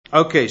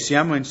Ok,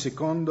 siamo in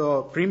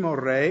primo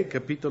Re,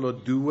 capitolo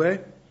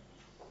 2.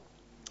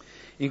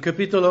 In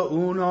capitolo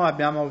 1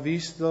 abbiamo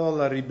visto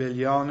la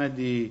ribellione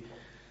di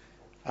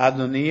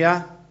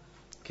Adonia,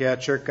 che ha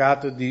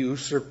cercato di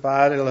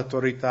usurpare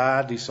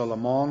l'autorità di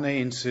Solomone,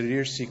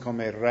 inserirsi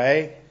come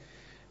re,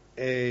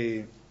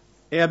 e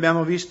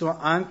abbiamo visto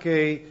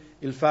anche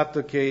il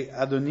fatto che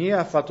Adonia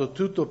ha fatto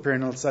tutto per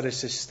innalzare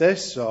se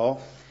stesso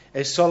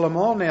e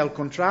Solomone al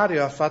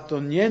contrario ha fatto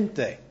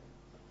niente.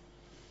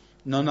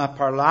 Non ha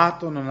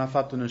parlato, non ha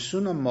fatto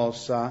nessuna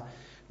mossa,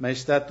 ma è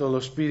stato lo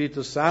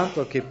Spirito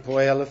Santo che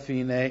poi alla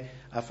fine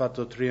ha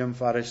fatto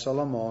trionfare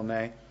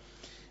Solomone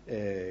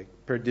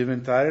per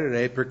diventare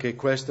re, perché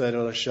questa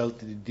era la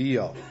scelta di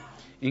Dio.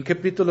 In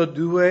capitolo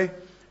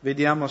 2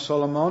 vediamo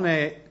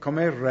Solomone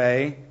come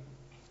re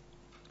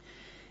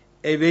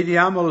e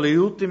vediamo le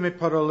ultime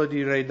parole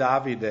di re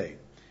Davide.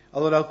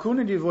 Allora,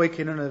 alcuni di voi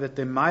che non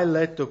avete mai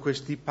letto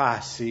questi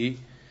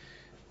passi,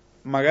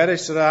 magari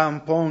sarà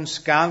un po' un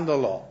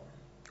scandalo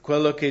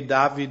quello che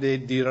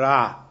Davide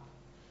dirà,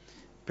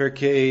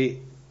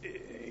 perché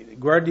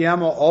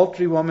guardiamo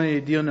altri uomini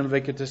di Dio nel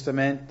Vecchio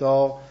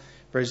Testamento,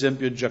 per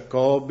esempio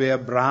Giacobbe,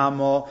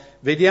 Abramo,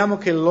 vediamo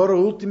che le loro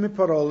ultime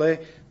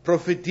parole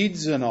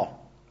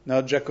profetizzano.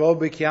 No,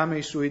 Giacobbe chiama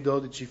i suoi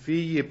 12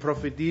 figli e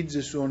profetizza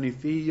su ogni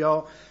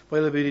figlio,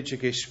 poi la Bibbia dice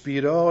che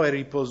spirò e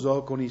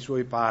riposò con i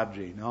suoi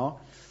padri,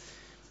 no?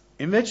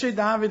 Invece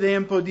Davide è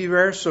un po'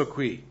 diverso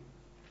qui.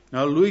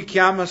 No, lui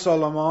chiama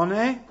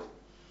Solomone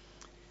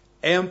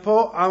e un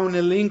po' ha un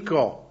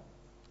elenco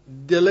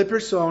delle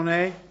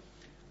persone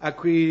a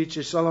cui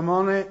dice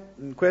Solomone,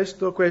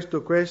 questo,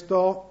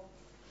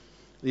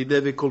 li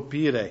deve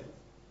colpire,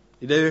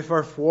 li deve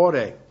far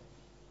fuori.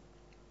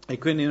 E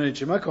quindi noi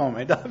diciamo, ma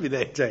come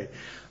Davide? Cioè,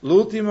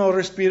 l'ultimo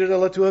respiro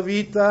della tua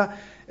vita,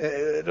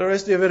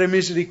 dovresti avere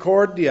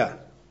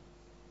misericordia,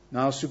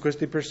 no, su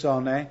queste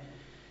persone.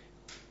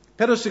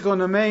 Però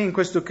secondo me in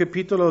questo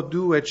capitolo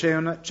 2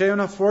 c'è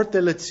una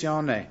forte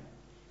lezione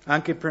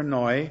anche per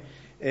noi,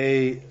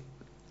 e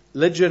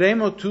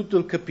leggeremo tutto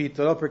il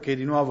capitolo perché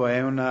di nuovo è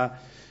un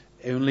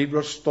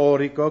libro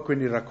storico,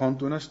 quindi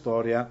racconta una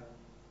storia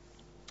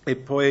e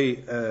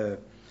poi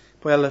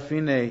alla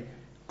fine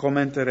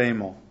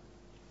commenteremo.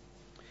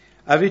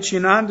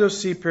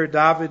 Avvicinandosi per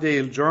Davide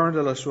il giorno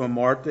della sua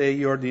morte,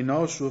 egli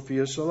ordinò suo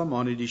figlio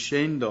Solomone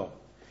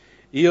dicendo: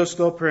 io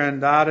sto per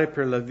andare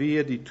per la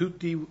via di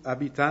tutti gli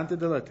abitanti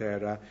della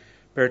terra,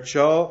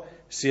 perciò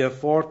sia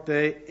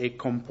forte e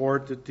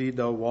comportati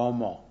da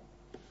uomo.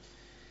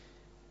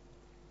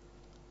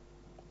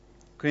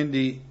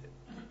 Quindi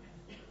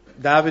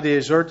Davide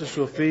esorta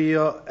suo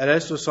figlio: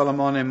 adesso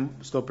Solomone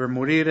sto per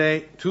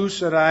morire, tu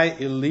sarai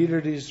il leader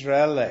di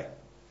Israele.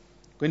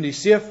 Quindi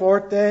sia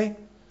forte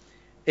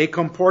e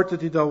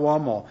comportati da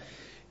uomo.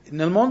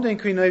 Nel mondo in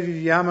cui noi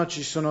viviamo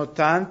ci sono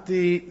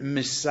tanti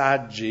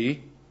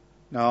messaggi,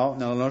 no,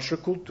 nella nostra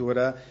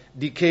cultura,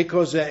 di che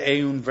cosa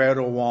è un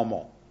vero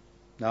uomo,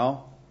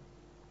 no?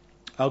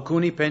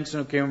 Alcuni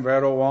pensano che un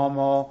vero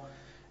uomo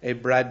è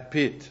Brad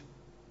Pitt,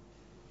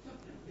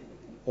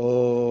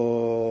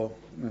 o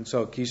non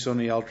so chi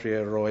sono gli altri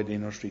eroi dei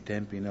nostri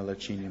tempi nella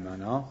cinema,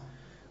 no?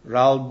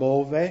 Raoul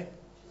Bove,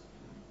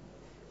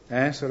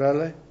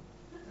 sorelle?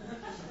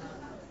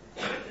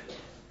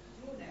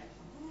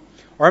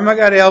 O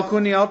magari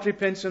alcuni altri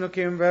pensano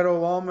che un vero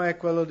uomo è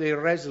quello dei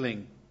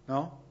wrestling,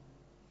 no?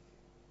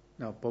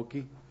 No,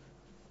 pochi.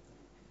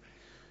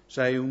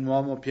 Sei un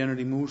uomo pieno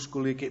di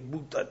muscoli che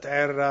butta a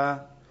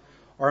terra,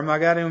 o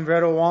magari un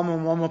vero uomo,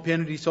 un uomo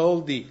pieno di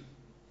soldi,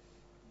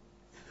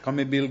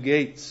 come Bill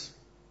Gates.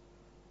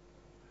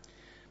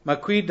 Ma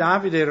qui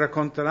Davide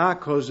racconterà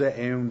cosa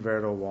è un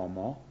vero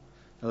uomo.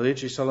 Lo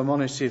dice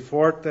Solomone: sii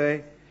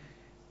forte,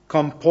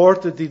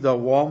 comportati da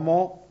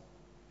uomo.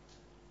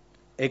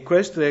 E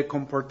questo è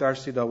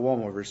comportarsi da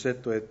uomo,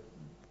 versetto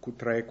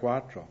 3 e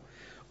 4.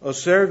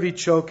 Osservi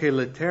ciò che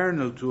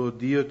l'Eterno, il tuo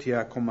Dio, ti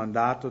ha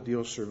comandato di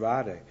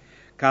osservare,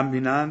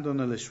 camminando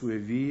nelle sue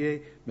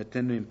vie,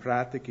 mettendo in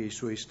pratica i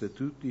suoi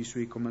statuti, i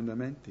suoi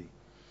comandamenti,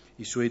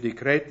 i suoi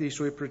decreti, i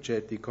suoi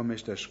precetti, come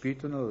sta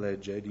scritto nella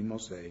legge di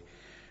Mosè,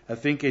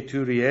 affinché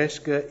tu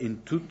riesca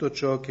in tutto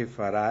ciò che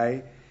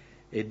farai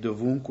e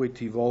dovunque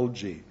ti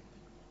volgi.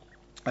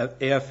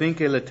 E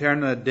affinché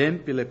l'Eterno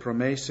adempi le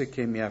promesse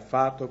che mi ha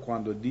fatto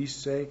quando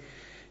disse: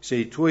 se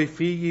i tuoi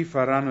figli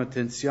faranno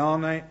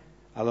attenzione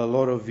alla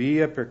loro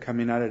via per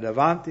camminare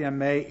davanti a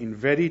me in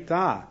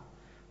verità,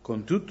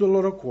 con tutto il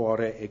loro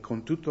cuore e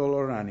con tutta la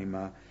loro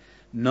anima,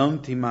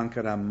 non ti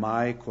mancherà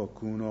mai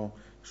qualcuno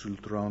sul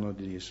trono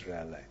di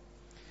Israele.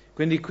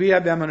 Quindi qui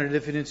abbiamo una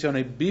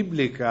definizione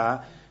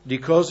biblica di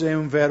cosa è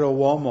un vero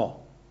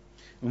uomo.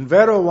 Un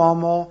vero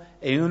uomo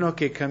è uno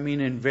che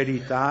cammina in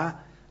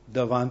verità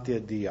davanti a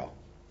Dio.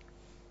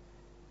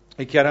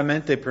 E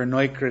chiaramente per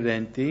noi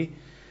credenti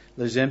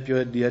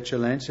l'esempio di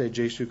eccellenza è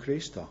Gesù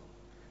Cristo.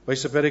 Vuoi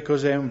sapere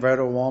cos'è un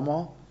vero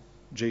uomo?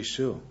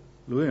 Gesù.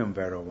 Lui è un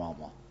vero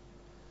uomo.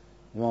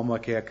 Un uomo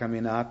che ha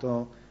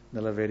camminato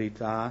nella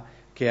verità,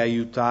 che ha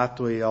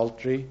aiutato gli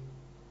altri,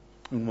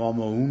 un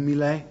uomo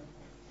umile,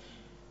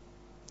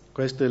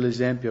 Questo è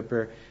l'esempio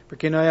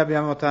perché noi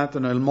abbiamo tanto,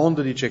 nel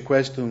mondo dice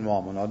questo è un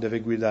uomo, no? Deve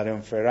guidare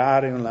un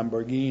Ferrari, un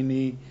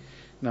Lamborghini,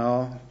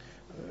 no?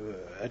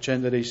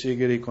 Accendere i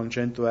sigari con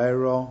 100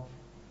 euro.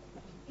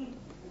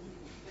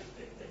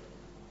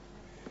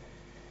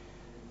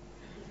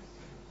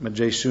 Ma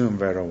Gesù è un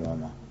vero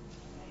uomo,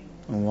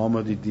 un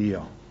uomo di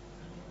Dio.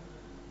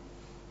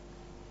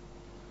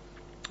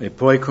 E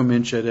poi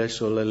comincia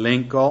adesso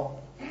l'elenco.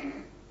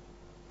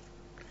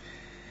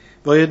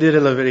 Voglio dire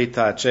la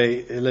verità,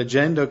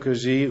 leggendo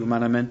così,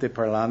 umanamente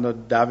parlando,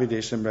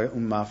 Davide sembra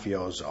un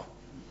mafioso,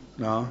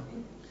 no?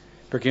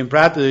 Perché in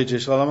pratica dice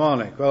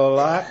Solomone, quello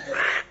là,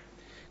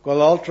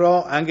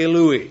 quell'altro, anche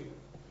lui,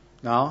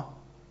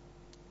 no?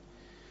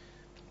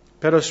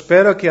 Però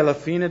spero che alla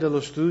fine dello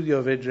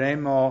studio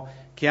vedremo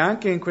che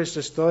anche in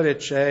questa storia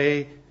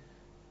c'è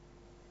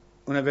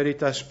una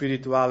verità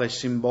spirituale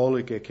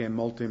simbolica che è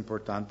molto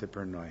importante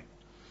per noi.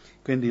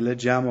 Quindi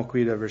leggiamo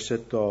qui dal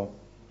versetto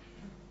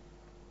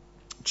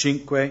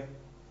 5.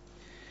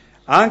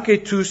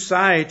 Anche tu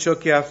sai ciò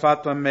che ha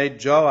fatto a me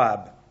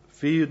Joab,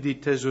 figlio di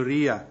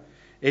Tesoria,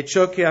 e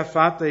ciò che ha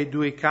fatto ai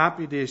 2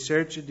 capi dei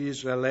eserciti di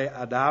Israele,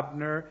 ad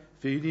Abner,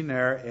 figlio di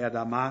Ner, e ad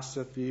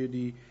Amasa, figlio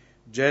di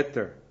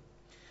Jeter.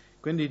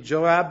 Quindi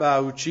Joab ha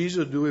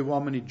ucciso 2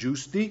 uomini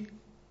giusti,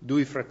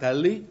 2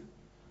 fratelli,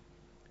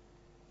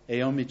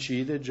 e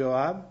omicide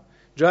Joab.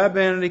 Joab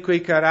è uno di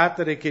quei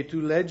caratteri che tu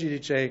leggi e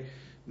dici,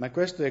 ma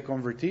questo è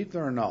convertito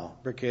o no?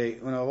 Perché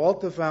una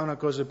volta fa una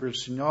cosa per il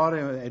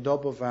Signore e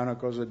dopo fa una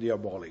cosa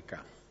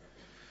diabolica.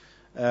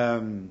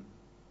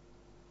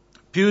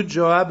 Più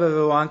Joab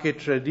aveva anche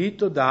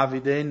tradito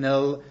Davide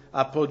nel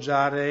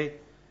appoggiare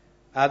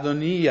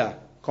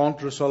Adonia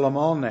contro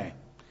Solomone.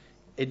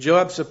 E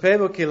Joab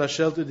sapeva che la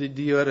scelta di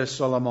Dio era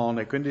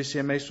Solomone, quindi si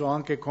è messo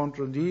anche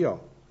contro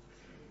Dio.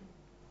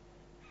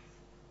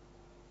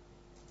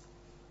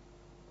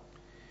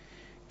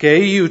 Che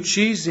egli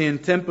uccisi in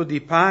tempo di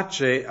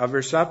pace, ha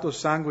versato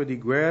sangue di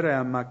guerra e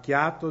ha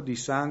macchiato di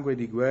sangue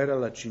di guerra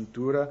la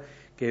cintura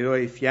che aveva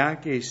ai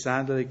fianchi e i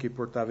sandali che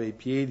portava ai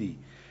piedi.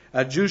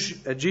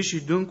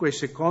 Agisci dunque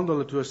secondo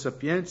la tua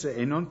sapienza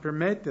e non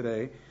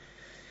permettere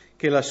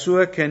che la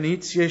sua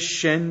canizia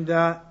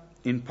scenda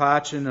in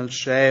pace nel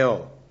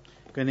Sheol.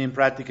 Quindi in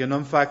pratica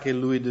non fa che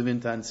lui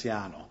diventa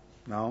anziano,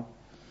 no?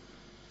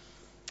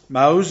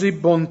 Ma usi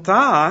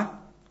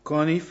bontà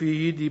con i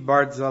figli di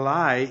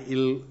Barzillai,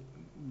 il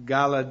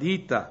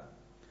Galadita,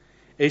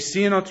 e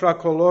siano tra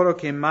coloro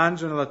che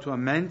mangiano la tua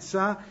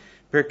mensa,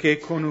 perché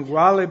con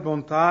uguale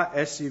bontà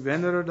essi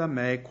vennero da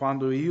me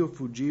quando io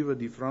fuggivo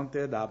di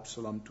fronte ad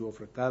Absalom, tuo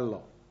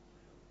fratello.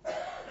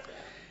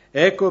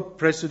 Ecco,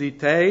 presso di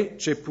te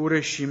c'è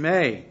pure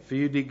Shimei,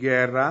 figlio di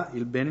Gera,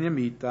 il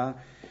Beniamita,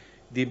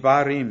 di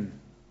Barim.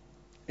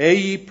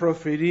 Egli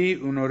proferì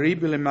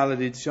un'orribile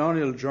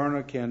maledizione il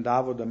giorno che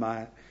andavo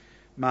da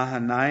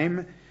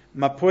Mahanaim,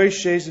 ma poi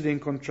scese ad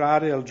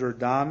incontrare il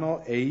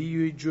Giordano e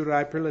io gli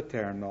giurai per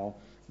l'Eterno,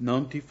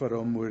 non ti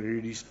farò morire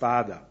di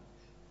spada.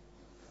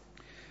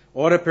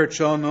 Ora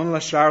perciò non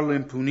lasciarlo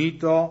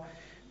impunito,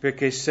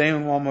 perché sei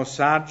un uomo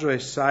saggio e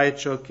sai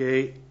ciò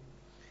che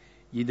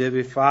gli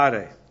deve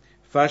fare.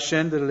 Fa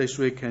scendere le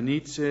sue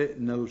canizie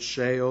nel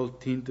Sheol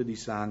tinte di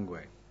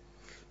sangue.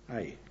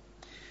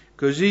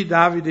 Così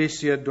Davide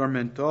si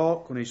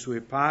addormentò con i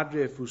suoi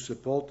padri e fu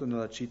sepolto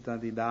nella città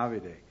di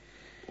Davide.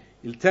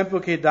 Il tempo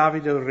che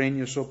Davide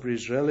regnò sopra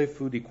Israele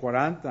fu di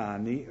 40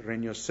 anni,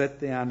 regnò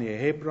 7 anni a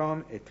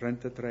Hebron e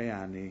 33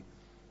 anni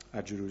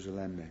a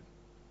Gerusalemme.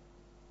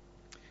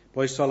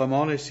 Poi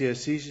Salomone si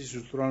assise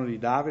sul trono di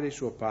Davide,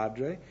 suo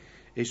padre,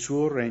 e il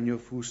suo regno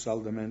fu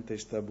saldamente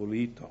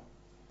stabilito.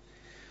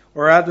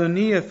 Ora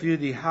Adonia, figlio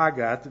di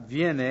Hagat,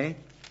 viene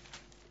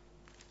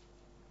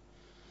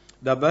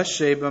da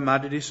Bathsheba,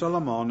 madre di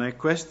Salomone.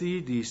 Questi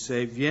gli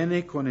disse,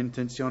 viene con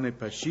intenzioni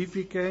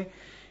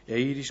pacifiche, e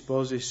egli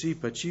rispose, sì,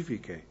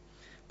 pacifiche.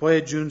 Poi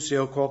aggiunse,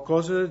 ho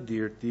qualcosa da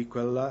dirti,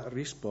 quella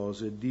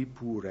rispose, di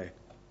pure.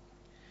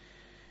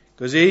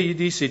 Così egli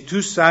disse,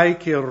 tu sai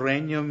che il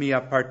regno mi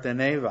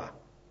apparteneva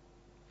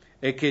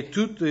e che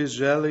tutto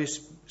Israele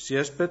si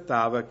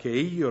aspettava che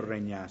io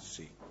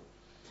regnassi.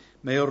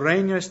 Ma il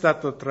regno è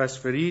stato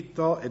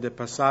trasferito ed è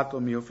passato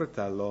a mio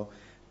fratello,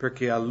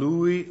 perché a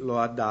lui lo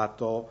ha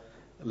dato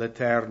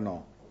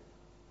l'Eterno.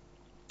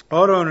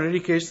 Ora ho una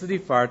richiesta di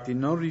farti,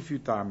 non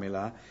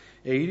rifiutarmela.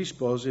 E gli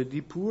rispose,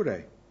 di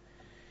pure.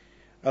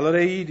 Allora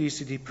egli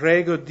disse, ti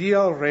prego, di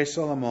al re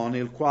Salomone,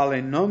 il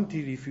quale non ti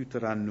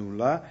rifiuterà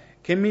nulla,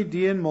 che mi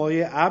dia in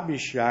moglie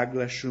Abishag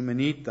la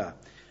Shumenita.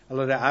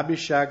 Allora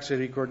Abishag, se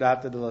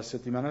ricordate della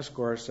settimana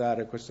scorsa,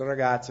 era questa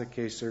ragazza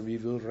che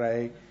serviva il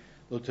re,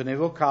 lo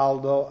teneva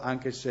caldo,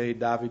 anche se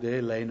Davide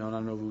e lei non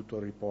hanno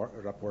avuto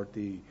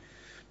rapporti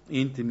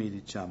intimi,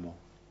 diciamo.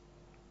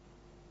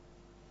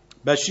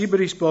 Bathsheba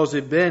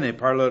rispose, bene,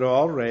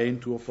 parlerò al re in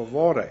tuo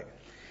favore.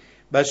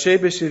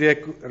 Bathsheba si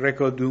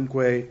recò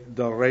dunque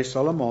dal re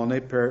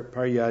Salomone per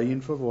parlargli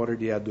in favore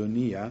di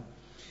Adonia.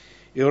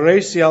 Il re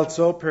si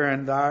alzò per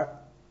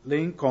andarle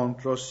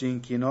incontro, si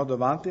inchinò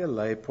davanti a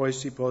lei, poi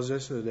si pose a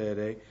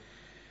sedere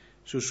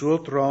sul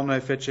suo trono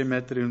e fece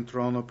mettere un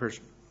trono per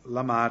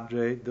la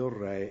madre del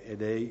re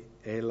ed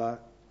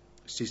ella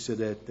si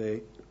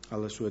sedette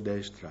alla sua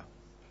destra.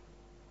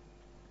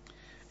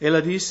 Ella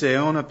disse: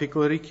 ho una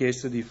piccola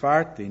richiesta di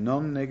farti,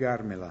 non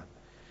negarmela.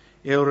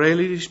 E il re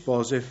gli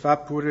rispose: fa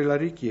pure la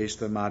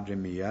richiesta, madre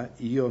mia,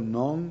 io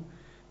non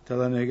te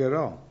la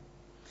negherò.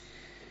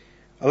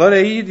 Allora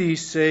egli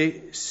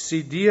disse: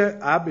 si dia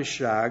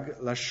Abishag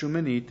la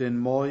Shunammite in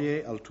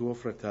moglie al tuo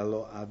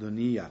fratello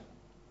Adonia.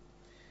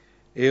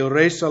 E il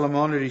re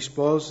Salomone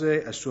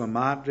rispose a sua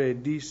madre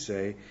e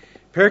disse: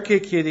 perché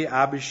chiedi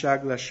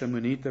Abishag la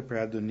Shunammite per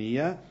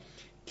Adonia?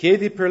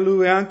 Chiedi per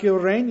lui anche il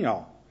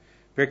regno,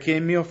 perché è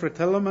mio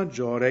fratello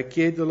maggiore,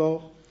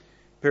 chiedilo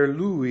per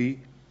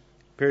lui,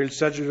 per il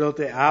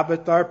sacerdote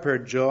Abiatar,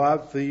 per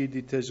Joab, figlio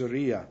di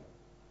Tesoria.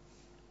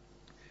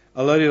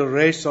 Allora il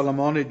re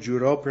Salomone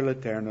giurò per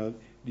l'Eterno,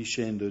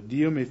 dicendo: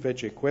 Dio mi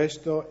fece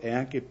questo e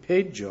anche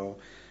peggio,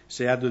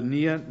 se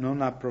Adonia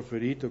non ha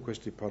proferito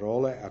queste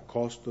parole a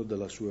costo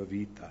della sua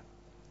vita.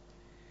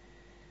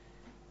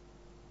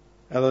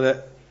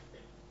 Allora,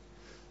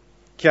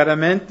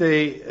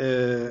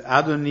 chiaramente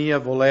Adonia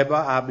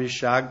voleva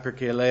Abishag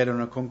perché lei era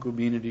una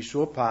concubina di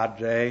suo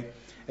padre,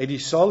 e di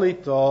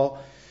solito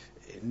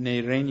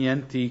nei regni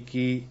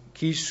antichi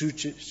chi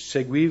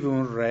seguiva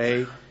un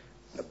re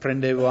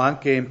prendeva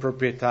anche in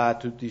proprietà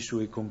tutti i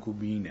suoi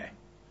concubine.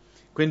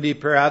 Quindi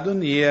per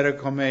Adonia era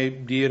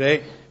come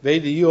dire: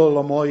 vedi, io ho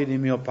la moglie di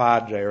mio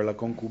padre, era la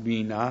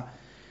concubina,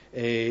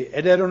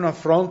 ed era un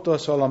affronto a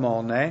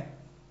Salomone.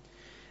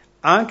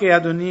 Anche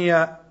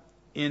Adonia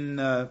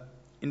in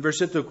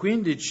versetto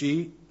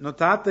 15,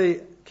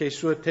 notate che il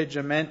suo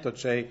atteggiamento,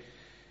 cioè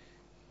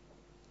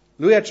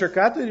lui ha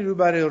cercato di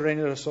rubare il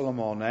regno da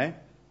Salomone,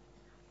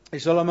 e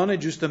Salomone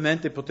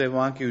giustamente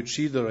poteva anche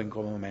ucciderlo in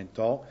quel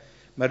momento,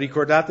 ma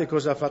ricordate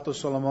cosa ha fatto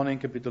Salomone in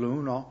capitolo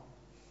 1?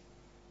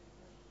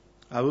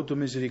 Ha avuto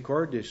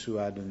misericordia su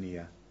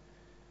Adonia.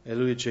 E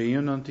lui dice: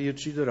 io non ti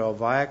ucciderò,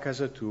 vai a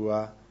casa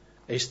tua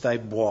e stai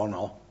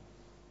buono.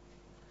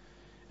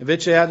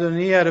 Invece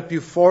Adonia era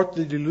più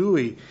forte di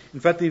lui.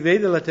 Infatti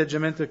vede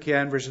l'atteggiamento che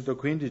ha in versetto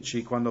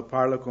 15 quando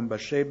parla con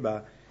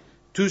Bathsheba: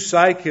 tu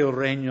sai che il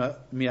regno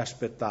mi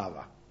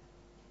aspettava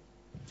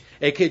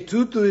e che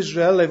tutto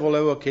Israele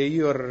voleva che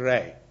io ero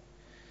re.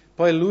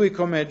 Poi lui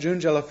come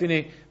aggiunge alla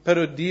fine: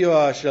 però Dio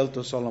ha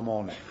scelto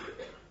Salomone.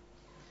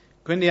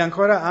 Quindi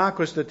ancora ha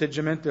questo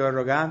atteggiamento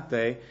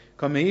arrogante,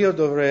 come io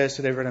dovrei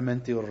essere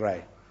veramente il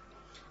re.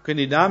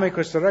 Quindi dammi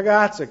questa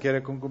ragazza che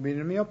era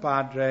concubina di mio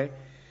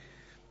padre.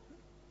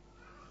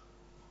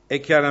 E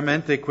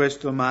chiaramente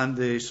questo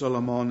manda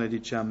Salomone,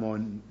 diciamo,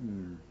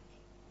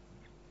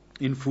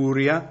 in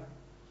furia.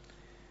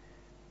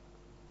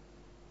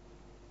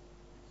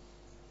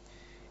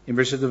 In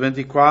versetto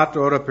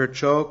 24, ora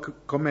perciò,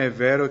 come è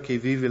vero che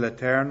vive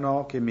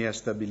l'Eterno, che mi ha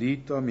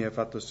stabilito, mi ha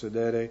fatto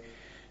sedere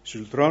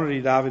sul trono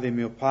di Davide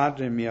mio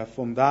padre, mi ha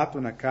fondato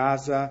una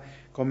casa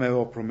come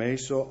avevo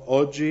promesso,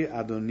 oggi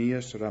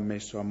Adonia sarà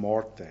messo a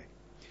morte.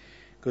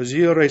 Così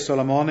il re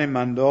Salomone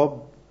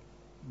mandò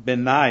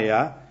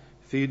Benaia,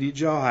 figlio di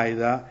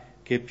Jehoiada,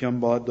 che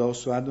piombò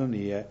addosso a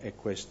Adonia, e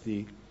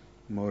questi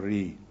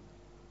morì.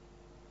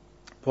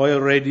 Poi il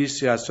re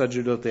disse al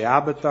sacerdote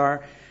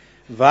Abiatar: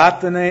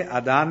 vattene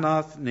ad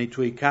Anath nei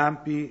tuoi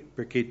campi,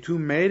 perché tu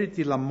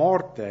meriti la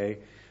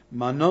morte,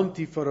 ma non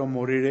ti farò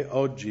morire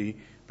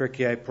oggi,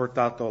 perché hai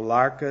portato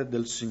l'arca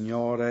del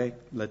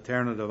Signore,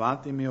 l'Eterno,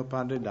 davanti a mio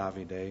padre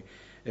Davide,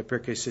 e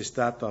perché sei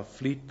stato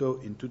afflitto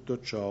in tutto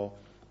ciò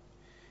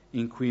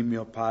in cui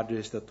mio padre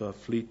è stato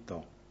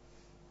afflitto.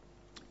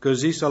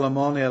 Così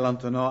Salomone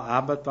allontanò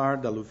Abiatar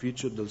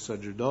dall'ufficio del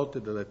sacerdote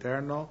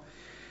dell'Eterno,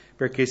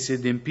 perché si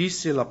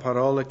adempisse la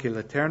parola che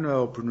l'Eterno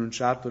aveva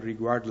pronunciato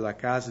riguardo la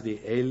casa di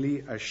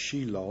Eli a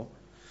Shiloh.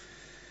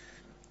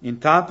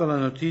 Intanto la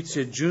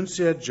notizia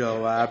giunse a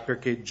Joab,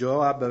 perché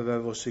Joab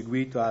aveva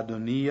seguito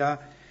Adonia,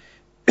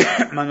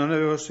 ma non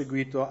aveva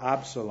seguito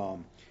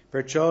Absalom.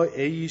 Perciò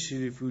egli si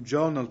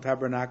rifugiò nel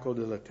tabernacolo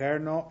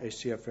dell'Eterno e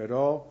si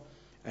afferrò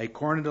ai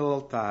corni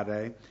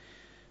dell'altare.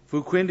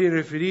 Fu quindi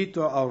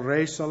riferito al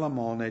re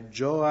Salomone: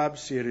 Joab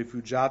si è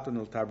rifugiato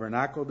nel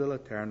tabernacolo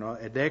dell'Eterno,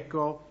 ed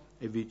ecco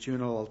è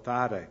vicino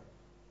all'altare.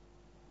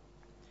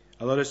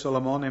 Allora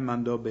Salomone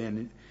mandò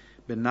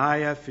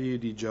Benaia, figlio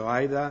di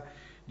Jehoiada,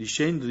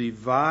 dicendogli: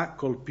 va,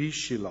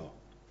 colpiscilo.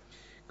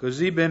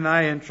 Così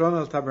Benaia entrò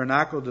nel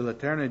tabernacolo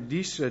dell'Eterno e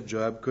disse a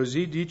Joab: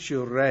 così dice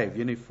il re,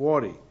 vieni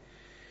fuori.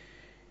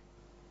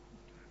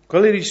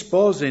 Quelli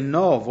rispose: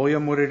 no, voglio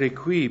morire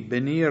qui.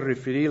 Benaia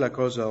riferì la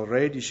cosa al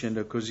re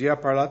dicendo: così ha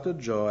parlato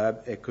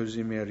Joab e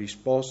così mi ha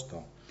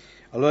risposto.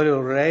 Allora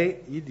il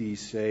re gli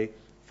disse: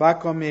 fa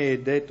come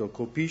hai detto,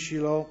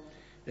 colpiscilo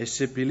e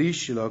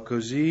seppelliscilo,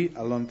 così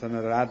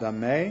allontanerà da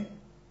me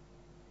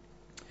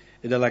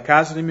e dalla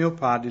casa di mio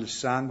padre il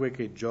sangue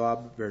che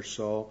Joab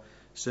versò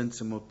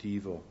senza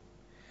motivo.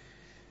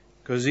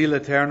 Così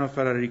l'Eterno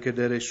farà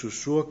ricadere sul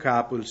suo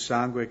capo il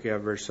sangue che ha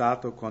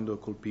versato quando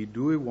colpì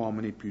 2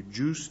 uomini più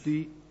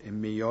giusti e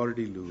migliori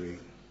di lui.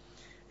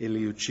 e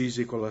li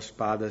uccisi con la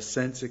spada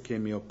senza che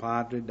mio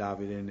padre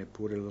Davide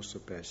neppure lo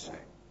sapesse.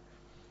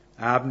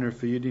 Abner,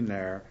 figlio di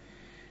Ner,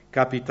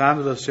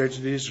 capitano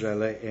dell'esercito di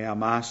Israele, e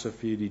Amasa,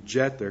 figlio di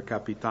Jether,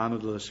 capitano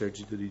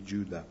dell'esercito di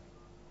Giuda.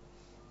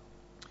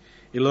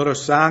 Il loro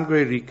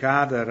sangue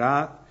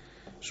ricaderà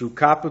sul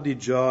capo di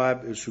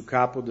Joab e sul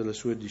capo della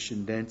sua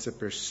discendenza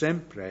per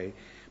sempre,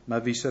 ma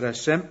vi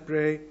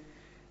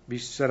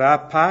sarà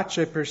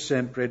pace per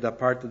sempre da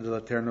parte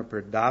dell'Eterno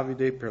per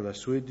Davide, per la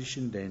sua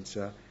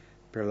discendenza,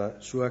 per la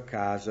sua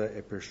casa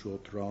e per il suo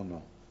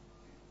trono.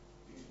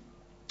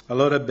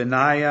 Allora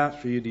Benaia,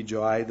 figlio di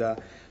Gioida,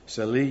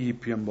 salì, gli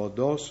piombò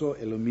addosso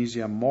e lo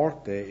mise a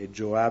morte, e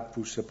Joab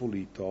fu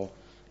seppellito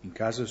in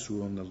casa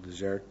sua nel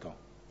deserto.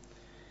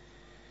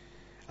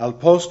 Al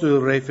posto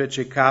il re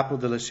fece capo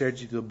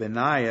dell'esercito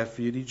Benaia,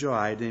 figlio di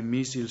Gioida, e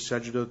mise il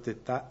sacerdote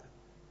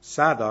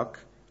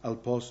Sadoc al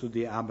posto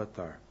di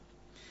Abiatar.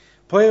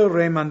 Poi il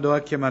re mandò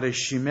a chiamare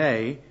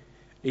Shimei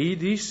e gli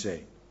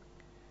disse: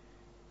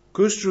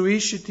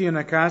 costruisciti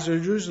una casa a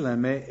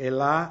Gerusalemme e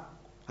là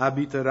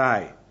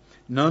abiterai.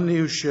 Non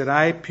ne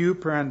uscirai più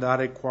per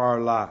andare qua o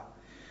là,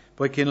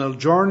 poiché nel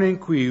giorno in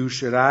cui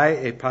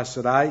uscirai e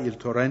passerai il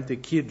torrente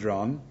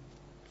Kidron,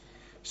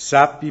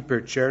 sappi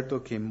per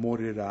certo che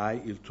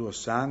morirai, il tuo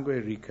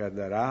sangue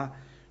ricadrà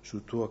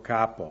sul tuo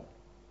capo.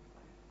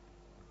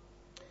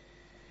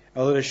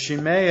 Allora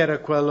Shimei era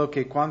quello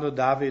che quando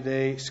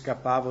Davide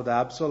scappava da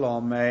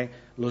Absalome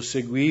lo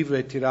seguiva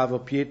e tirava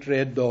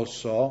pietre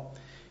addosso.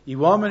 I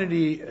uomini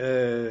di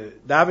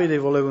Davide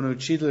volevano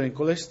ucciderlo in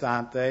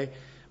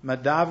quell'istante, ma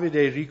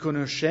Davide,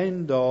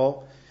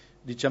 riconoscendo,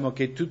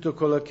 che tutto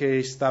quello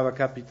che stava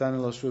capitando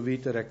nella sua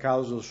vita era a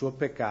causa del suo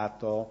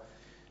peccato,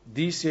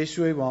 disse ai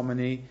suoi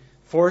uomini: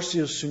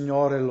 forse il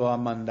Signore lo ha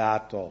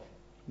mandato,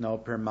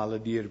 per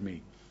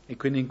maledirmi. E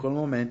quindi in quel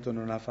momento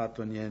non ha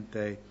fatto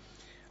niente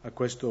a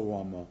questo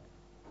uomo.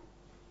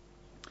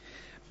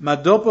 Ma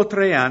dopo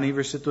 3 anni,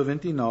 versetto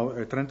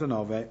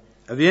 39,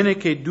 avviene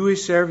che 2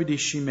 servi di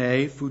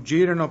Shimei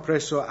fuggirono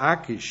presso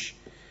Achish,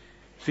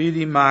 figlio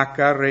di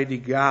Maca, re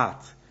di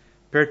Gat.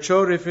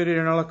 Perciò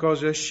riferirono la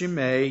cosa a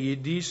Shimei e gli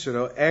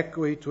dissero: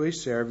 ecco, i tuoi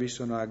servi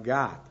sono a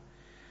Gat.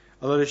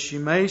 Allora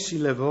Shimei si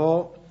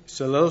levò,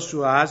 salò il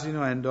suo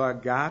asino e andò a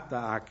Gat,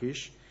 a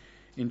Achish,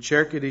 in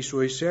cerca dei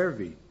suoi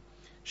servi.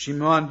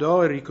 Shimei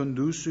andò e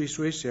ricondusse i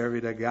suoi servi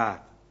da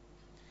Gat.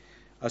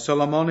 A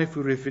Solomone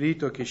fu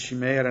riferito che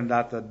Shimei era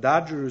andato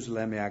da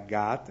Gerusalemme a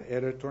Gat e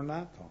era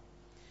tornato.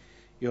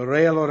 Il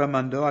re allora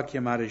mandò a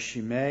chiamare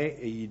Shimei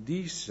e gli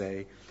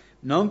disse: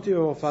 non ti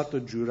avevo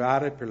fatto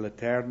giurare per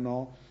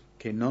l'Eterno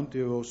che non ti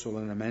avevo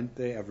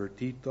solennemente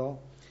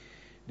avvertito?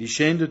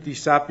 Dicendoti: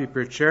 sappi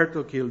per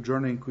certo che il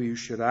giorno in cui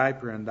uscirai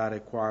per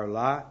andare qua o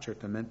là,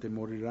 certamente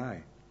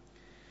morirai.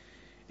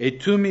 E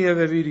tu mi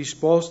avevi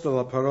risposto: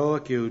 la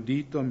parola che ho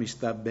udito mi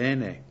sta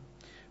bene.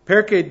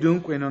 Perché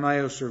dunque non hai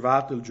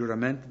osservato il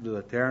giuramento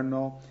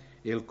dell'Eterno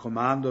e il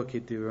comando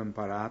che ti avevo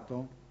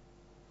imparato?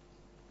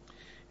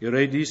 Il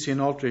re disse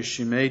inoltre a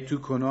Shimei: tu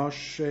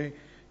conosci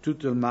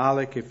tutto il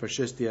male che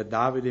facesti a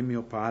Davide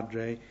mio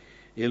padre,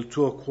 e il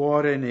tuo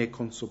cuore ne è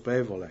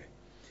consapevole.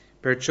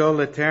 Perciò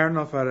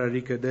l'Eterno farà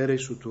ricadere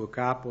sul tuo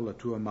capo la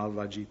tua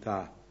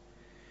malvagità.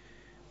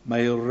 Ma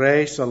il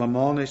re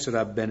Salomone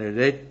sarà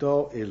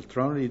benedetto e il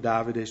trono di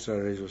Davide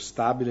sarà reso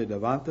stabile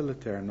davanti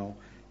all'Eterno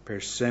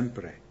per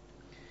sempre.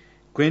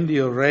 Quindi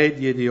il re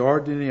diede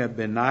ordine a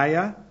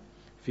Benaia,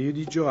 figlio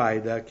di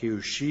Gioida, che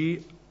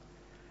uscì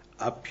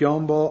a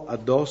piombo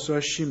addosso a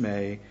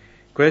Shimei.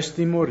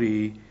 Questi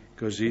morì,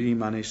 così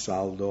rimane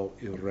saldo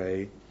il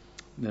re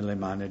nelle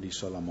mani di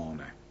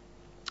Salomone.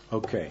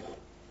 Ok.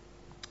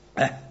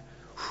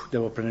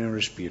 Devo prendere un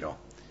respiro.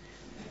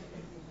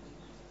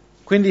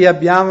 Quindi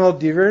abbiamo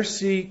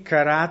diversi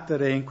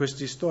caratteri in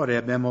questa storia.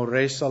 Abbiamo il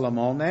re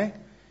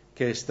Salomone,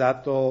 che è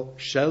stato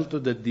scelto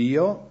da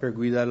Dio per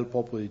guidare il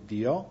popolo di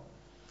Dio.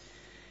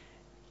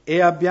 E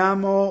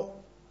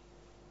abbiamo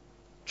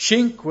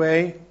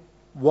 5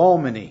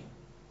 uomini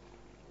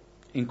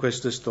in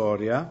questa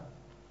storia.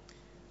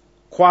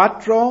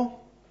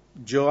 4,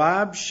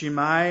 Joab,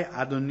 Shimei,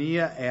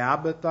 Adonia e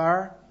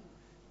Abiatar,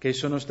 che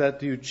sono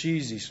stati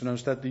uccisi, sono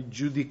stati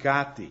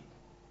giudicati.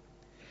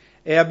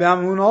 E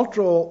abbiamo un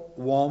altro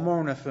uomo,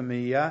 una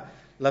famiglia,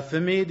 la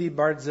famiglia di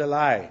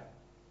Barzillai,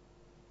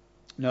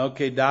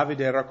 che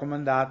Davide ha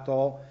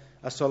raccomandato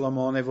a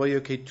Salomone: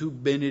 voglio che tu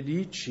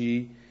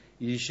benedici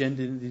i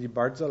discendenti di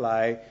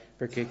Barzillai,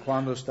 perché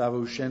quando stava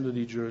uscendo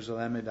di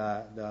Gerusalemme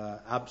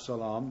da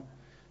Absalom,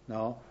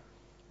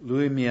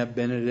 lui mi ha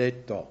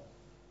benedetto.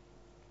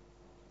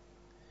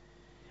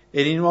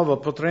 E di nuovo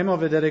potremmo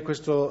vedere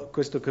questo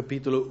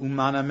capitolo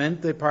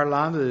umanamente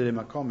parlando e dire: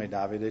 ma come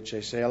Davide?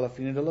 Se alla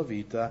fine della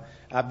vita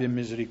abbia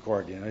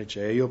misericordia.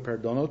 Io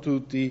perdono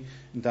tutti,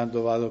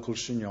 intanto vado col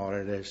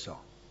Signore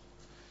adesso.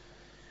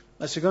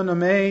 Ma secondo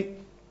me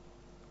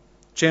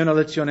c'è una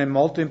lezione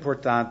molto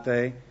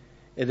importante,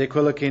 ed è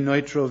quella che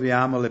noi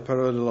troviamo le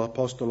parole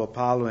dell'Apostolo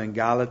Paolo in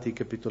Galati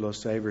capitolo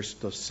 6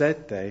 versetto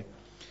 7,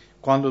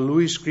 quando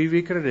lui scrive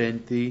ai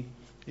credenti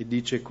e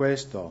dice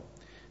questo: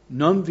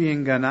 Non vi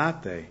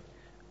ingannate,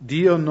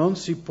 Dio non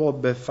si può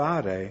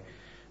beffare,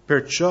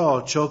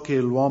 perciò ciò che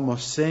l'uomo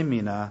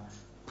semina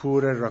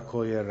pure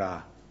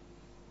raccoglierà.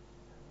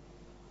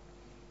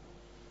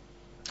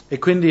 E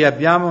quindi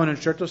abbiamo in un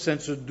certo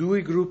senso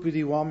due gruppi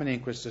di uomini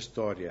in questa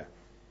storia.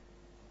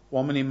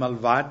 Uomini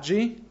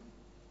malvagi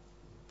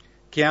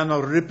che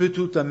hanno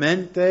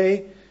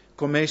ripetutamente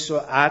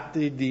commesso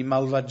atti di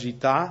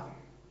malvagità.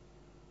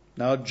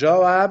 No,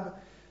 Joab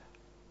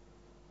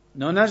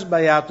non ha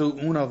sbagliato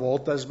una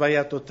volta, ha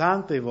sbagliato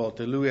tante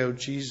volte. Lui ha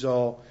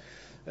ucciso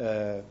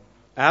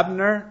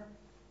Abner,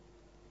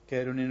 che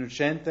era un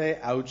innocente,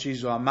 ha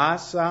ucciso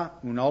Amasa,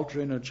 un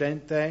altro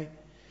innocente,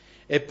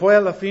 e poi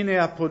alla fine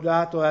ha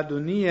podato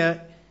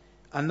Adonia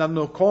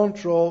andando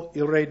contro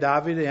il re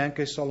Davide e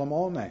anche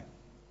Salomone.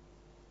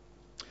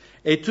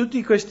 E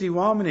tutti questi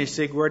uomini,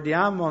 se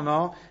guardiamo,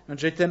 no, non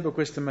c'è tempo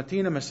questa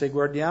mattina, ma se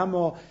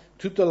guardiamo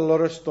tutta la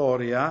loro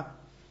storia,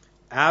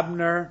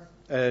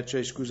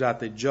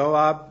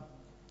 Joab,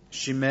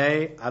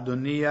 Shimei,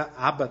 Adonia,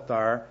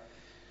 Abiatar,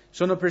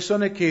 sono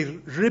persone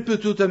che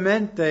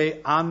ripetutamente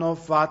hanno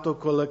fatto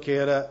quello che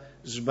era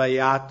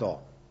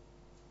sbagliato.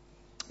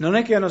 Non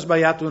è che hanno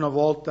sbagliato una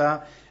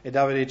volta e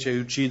Davide dice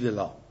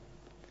uccidilo.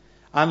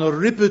 Hanno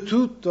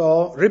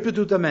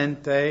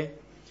ripetutamente,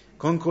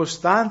 con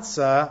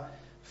costanza,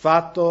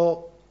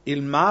 fatto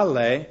il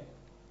male,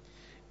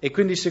 e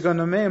quindi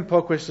secondo me un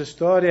po' questa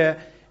storia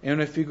è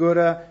una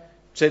figura,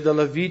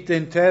 della vita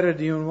intera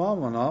di un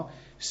uomo, no?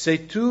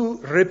 Se tu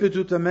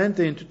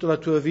ripetutamente in tutta la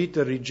tua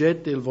vita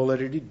rigetti il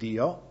volere di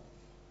Dio,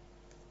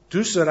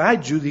 tu sarai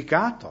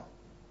giudicato.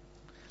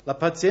 La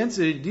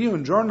pazienza di Dio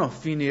un giorno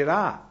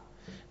finirà.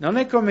 Non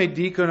è come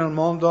dicono nel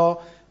mondo,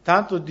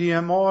 tanto di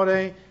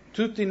amore,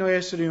 tutti noi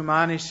esseri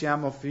umani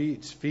siamo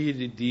figli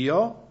di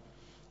Dio,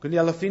 quindi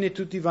alla fine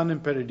tutti vanno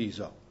in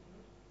paradiso.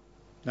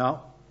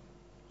 No?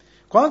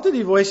 Quanti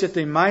di voi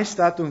siete mai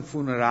stati a un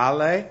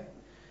funerale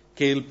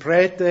che il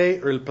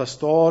prete o il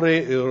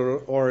pastore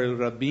o il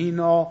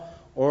rabbino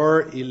o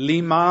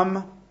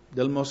l'imam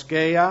del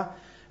moschea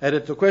ha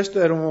detto questo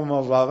era un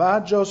uomo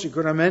malvagio,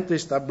 sicuramente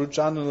sta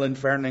bruciando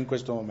nell'inferno in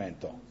questo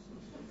momento?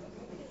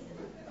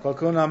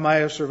 Qualcuno ha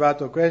mai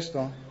osservato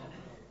questo?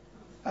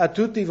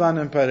 Tutti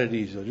vanno in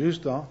paradiso,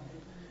 giusto?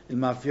 Il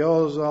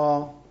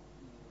mafioso.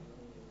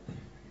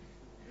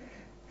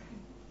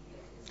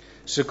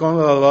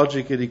 Secondo la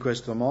logica di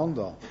questo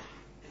mondo,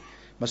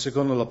 ma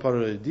secondo la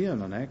parola di Dio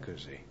non è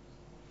così.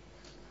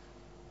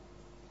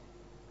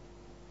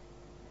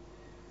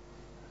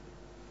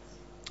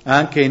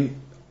 Anche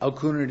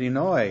alcuni di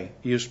noi,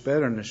 io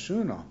spero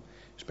nessuno,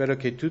 spero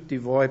che tutti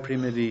voi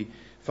prima di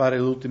fare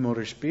l'ultimo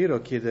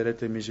respiro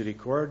chiederete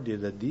misericordia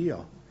da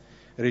Dio,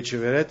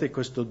 riceverete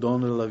questo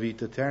dono della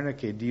vita eterna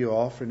che Dio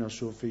offre nel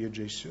suo Figlio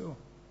Gesù.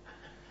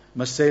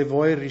 Ma se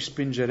voi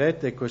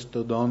respingerete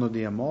questo dono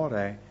di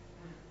amore,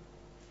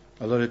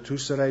 allora tu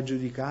sarai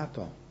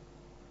giudicato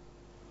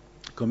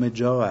come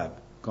Joab,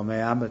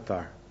 come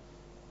Abiatar.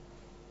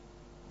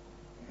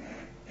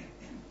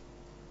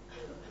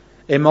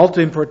 È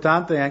molto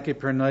importante anche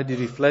per noi di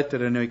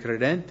riflettere, noi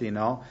credenti,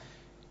 no?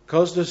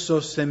 Cosa sto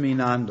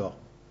seminando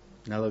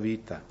nella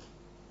vita?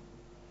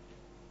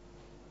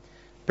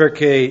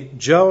 Perché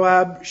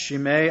Joab,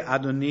 Shimei,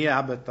 Adonia,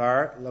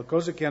 Abiatar, la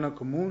cosa che hanno in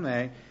comune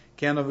è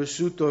che hanno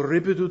vissuto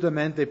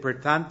ripetutamente per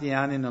tanti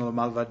anni nella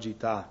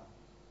malvagità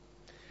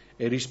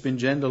e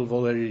respingendo il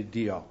volere di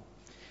Dio.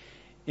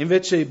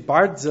 Invece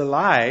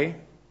Barzillai,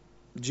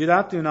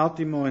 girate un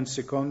attimo in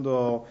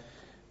secondo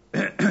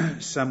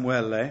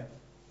Samuele,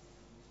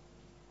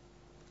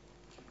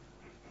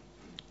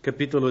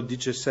 capitolo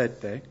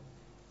 17.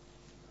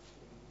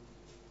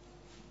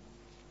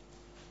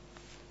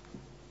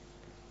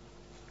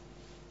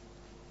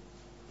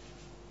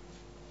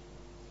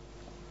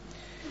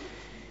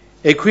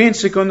 E qui in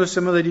secondo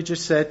Samuele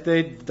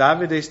 17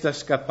 Davide sta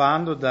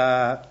scappando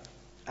da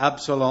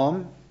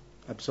Absalome,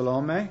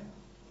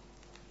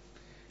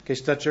 che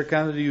sta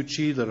cercando di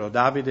ucciderlo.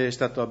 Davide è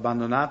stato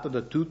abbandonato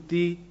da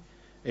tutti,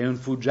 è un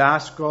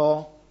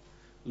fuggiasco,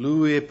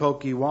 lui e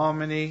pochi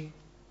uomini.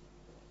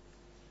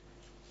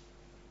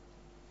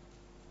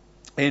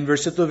 E in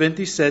versetto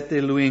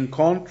 27 lui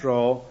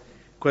incontrò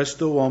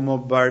questo uomo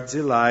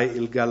Barzillai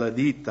il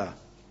Galadita.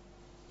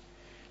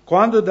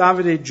 Quando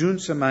Davide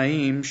giunse a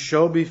Maim,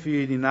 Shobi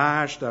figlio di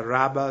Nahash da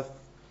Rabath,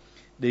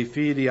 dei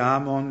figli di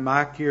Ammon,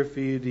 Machir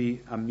figlio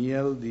di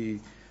Amiel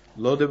di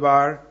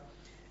Lodebar,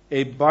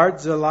 e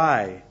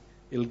Barzillai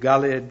il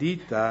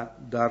Galadita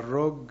da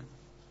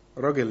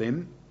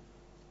Rogelim,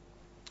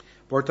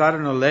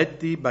 portarono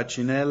letti,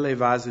 bacinelle,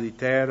 vasi di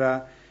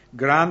terra,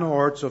 grano,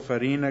 orzo,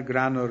 farina,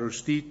 grano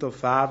arrostito,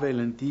 fave,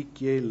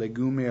 lenticchie,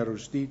 legumi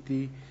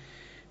arrostiti,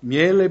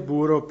 miele,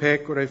 burro,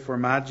 pecore,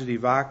 formaggi di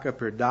vacca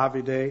per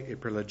Davide e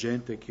per la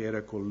gente che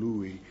era con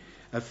lui,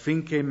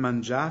 affinché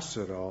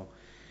mangiassero,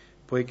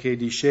 poiché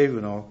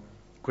dicevano,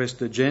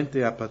 questa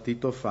gente ha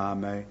patito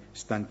fame,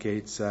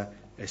 stanchezza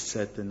e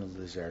sete nel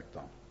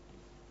deserto.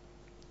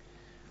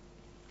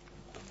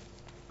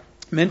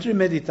 Mentre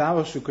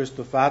meditavo su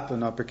questo fatto,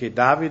 no, perché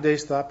Davide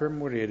sta per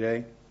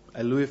morire,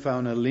 E lui fa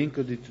un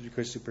elenco di tutte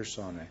queste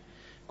persone.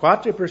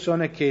 4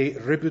 persone che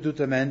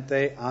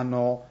ripetutamente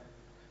hanno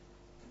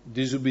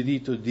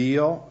disubbidito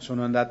Dio,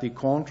 sono andati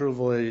contro il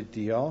volere di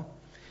Dio.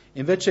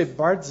 Invece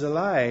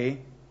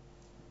Barzillai,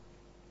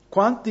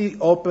 quante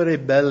opere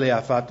belle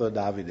ha fatto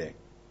Davide?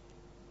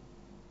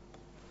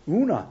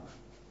 Una.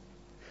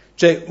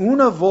 Cioè,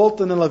 una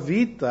volta nella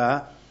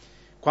vita,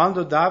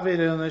 quando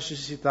Davide ha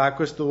necessità,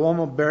 questo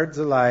uomo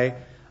Barzillai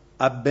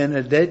ha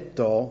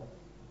benedetto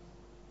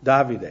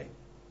Davide.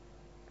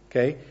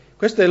 Ok?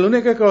 Questa è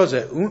l'unica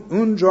cosa.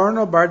 Un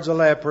giorno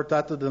Barzillai ha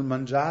portato del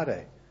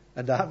mangiare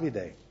a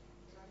Davide.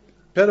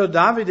 Però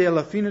Davide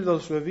alla fine della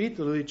sua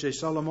vita, lui dice: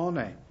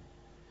 Salomone,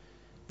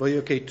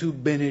 voglio che tu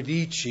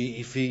benedici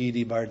i figli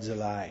di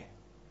Barzillai.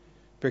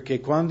 Perché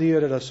quando io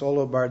ero da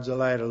solo,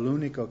 Barzillai era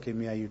l'unico che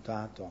mi ha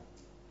aiutato.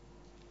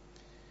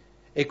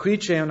 E qui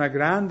c'è una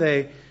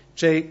grande...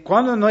 Cioè,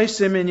 quando noi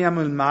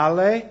seminiamo il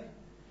male,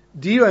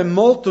 Dio è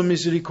molto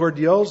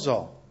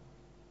misericordioso.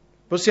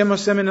 Possiamo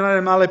seminare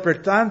il male per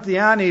tanti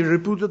anni,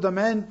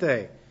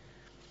 ripetutamente.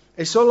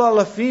 E solo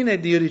alla fine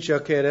Dio dice: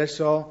 ok,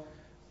 adesso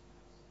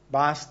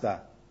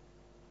basta.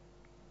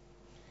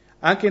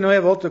 Anche noi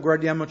a volte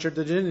guardiamo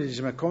certa gente e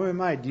diciamo: ma come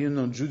mai Dio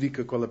non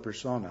giudica quella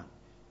persona?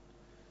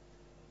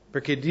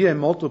 Perché Dio è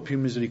molto più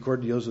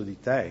misericordioso di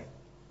te.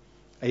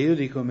 E io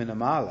dico: meno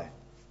male.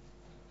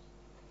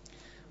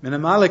 Meno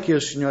male che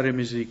il Signore è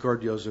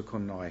misericordioso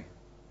con noi.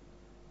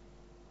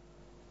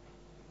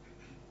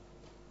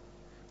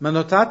 Ma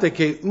notate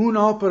che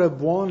un'opera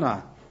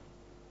buona.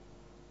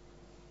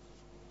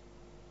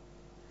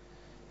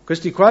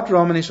 Questi 4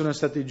 uomini sono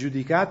stati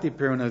giudicati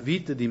per una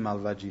vita di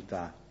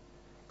malvagità,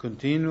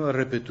 continua,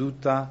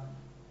 ripetuta.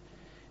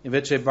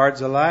 Invece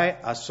Barzillai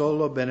ha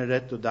solo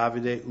benedetto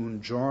Davide un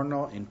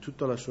giorno in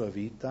tutta la sua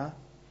vita,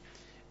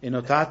 e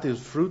notate il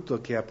frutto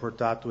che ha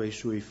portato ai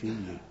suoi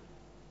figli.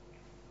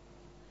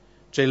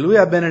 Cioè lui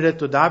ha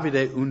benedetto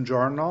Davide un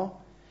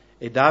giorno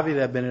e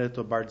Davide ha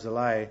benedetto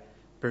Barzillai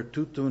per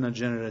tutta una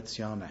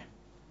generazione.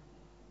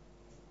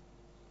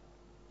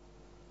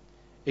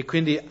 E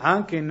quindi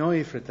anche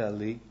noi,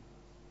 fratelli,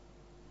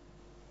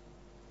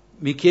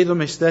 mi chiedo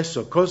me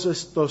stesso: cosa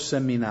sto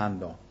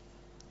seminando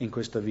in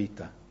questa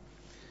vita?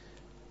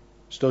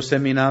 Sto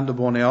seminando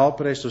buone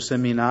opere? Sto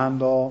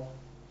seminando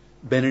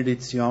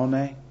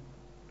benedizione?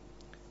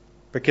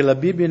 Perché la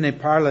Bibbia ne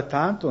parla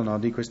tanto, no,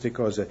 di queste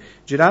cose.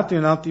 Girate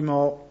un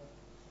attimo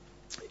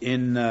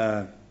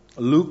in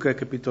Luca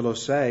capitolo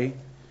 6.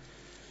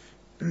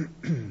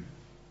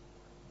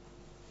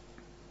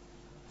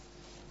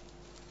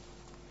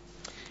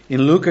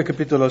 In Luca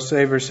capitolo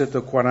 6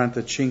 versetto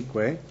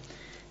 45,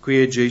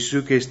 qui è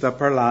Gesù che sta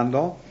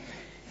parlando.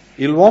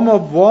 L'uomo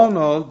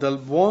buono dal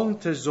buon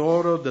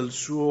tesoro del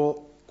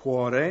suo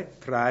cuore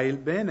trae il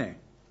bene,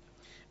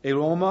 e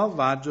l'uomo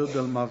malvagio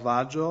del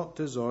malvagio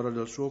tesoro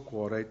del suo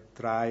cuore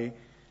trae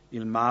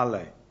il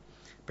male,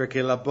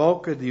 perché la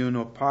bocca di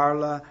uno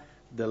parla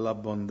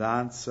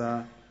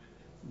dell'abbondanza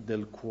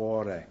del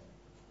cuore.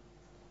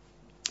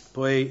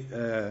 Poi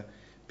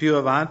più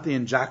avanti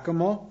in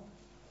Giacomo,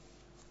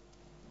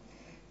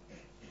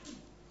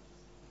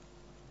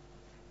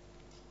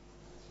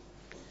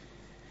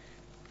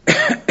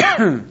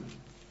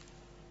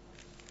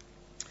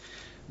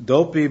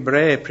 dopo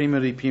Ebrei, prima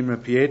di Prima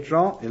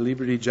Pietro, il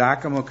libro di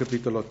Giacomo,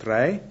 capitolo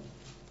 3.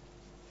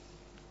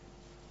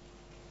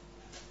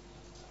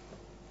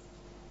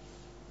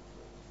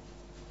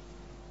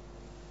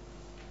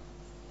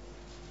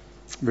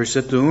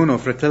 Versetto 1: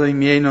 Fratelli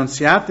miei, non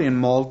siate in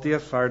molti a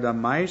far da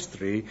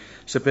maestri,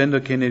 sapendo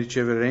che ne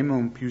riceveremo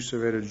un più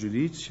severo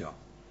giudizio.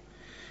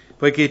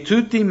 Poiché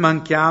tutti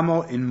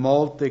manchiamo in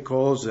molte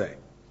cose.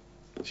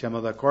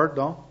 Siamo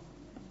d'accordo?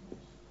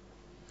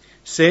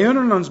 Se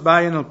uno non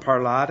sbaglia nel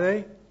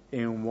parlare,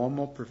 è un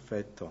uomo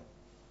perfetto,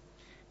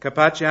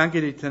 capace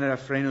anche di tenere a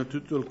freno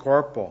tutto il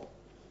corpo.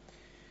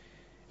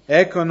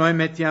 Ecco, noi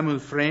mettiamo il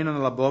freno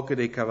nella bocca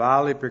dei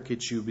cavalli perché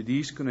ci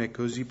ubbidiscono, e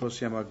così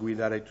possiamo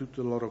guidare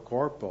tutto il loro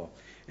corpo.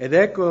 Ed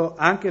ecco,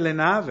 anche le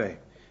navi,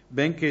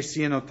 benché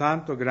siano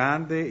tanto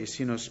grandi e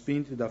siano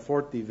spinte da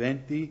forti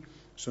venti,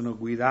 sono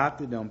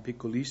guidate da un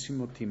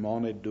piccolissimo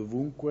timone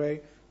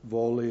dovunque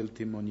vuole il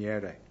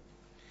timoniere.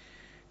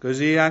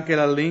 Così anche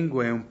la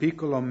lingua è un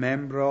piccolo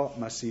membro,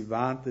 ma si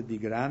vanta di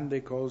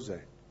grandi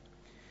cose.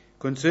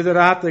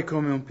 Considerate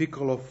come un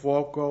piccolo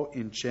fuoco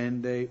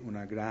incende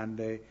una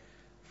grande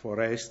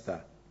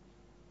foresta.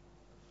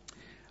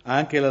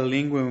 Anche la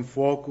lingua è un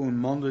fuoco, un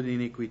mondo di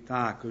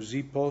iniquità,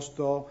 così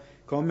posto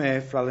come è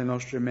fra le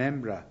nostre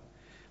membra.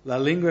 La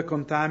lingua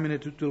contamina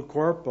tutto il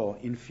corpo,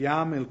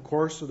 infiamma il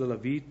corso della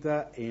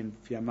vita e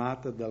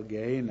infiammata dal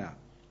Gehenna.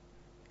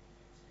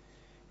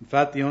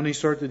 Infatti ogni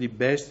sorta di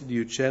bestia, di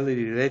uccelli,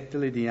 di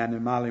rettili, di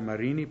animali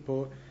marini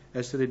può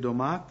essere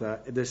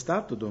domata ed è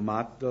stato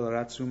domato dalla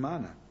razza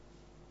umana.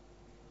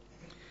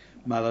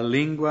 Ma la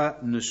lingua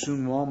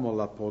nessun uomo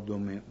la può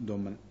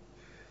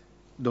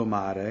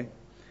domare,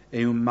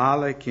 è un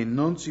male che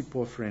non si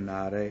può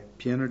frenare,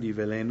 pieno di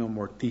veleno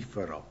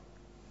mortifero.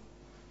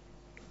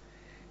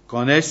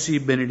 Con essi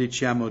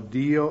benediciamo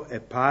Dio e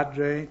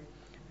Padre,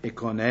 e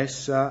con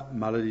essa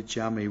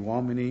malediciamo gli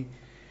uomini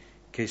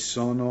che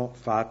sono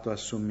fatti a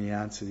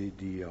somiglianza di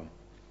Dio.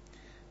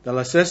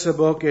 Dalla stessa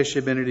bocca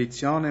esce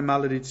benedizione e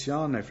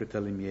maledizione,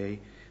 fratelli miei.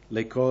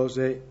 Le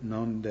cose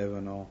non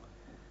devono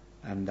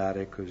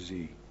andare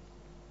così.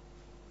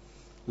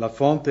 La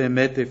fonte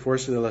emette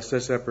forse dalla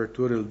stessa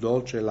apertura il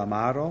dolce e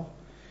l'amaro?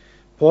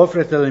 Può,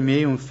 fratelli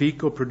miei, un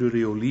fico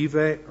produrre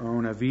olive o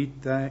una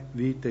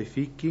vite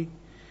fichi?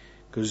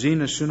 Così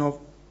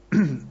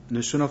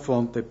nessuna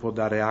fonte può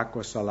dare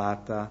acqua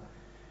salata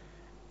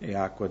e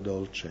acqua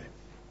dolce.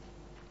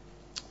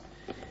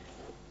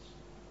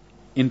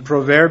 In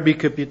Proverbi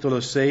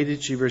capitolo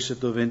 16,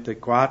 versetto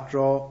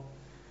 24,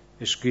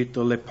 è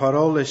scritto: le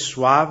parole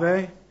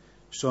suave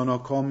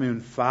sono come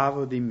un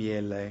favo di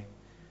miele,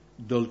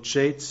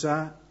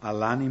 dolcezza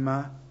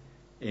all'anima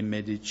e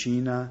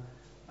medicina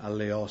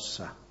alle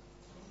ossa.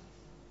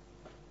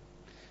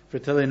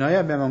 Fratelli, noi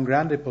abbiamo un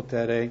grande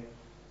potere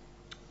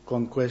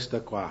con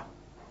questa qua.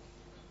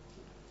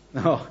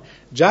 No,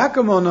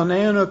 Giacomo non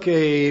è uno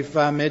che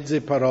fa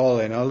mezze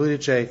parole, no? Lui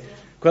dice,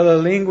 quella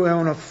lingua è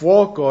un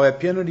fuoco, è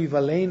pieno di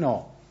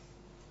veleno.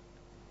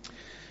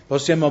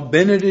 Possiamo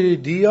benedire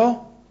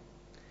Dio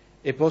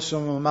e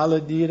possiamo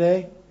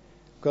maledire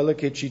quello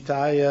che ci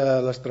taglia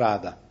la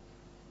strada.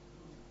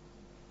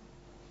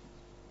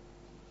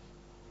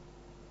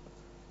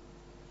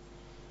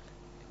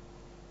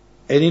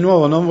 E di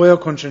nuovo non voglio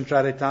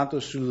concentrare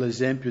tanto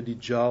sull'esempio di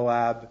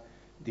Joab,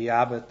 di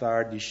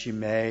Abiathar, di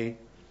Shimei,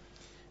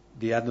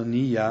 di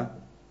Adonia,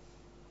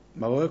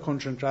 ma voglio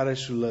concentrare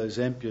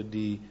sull'esempio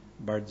di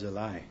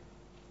Barzillai.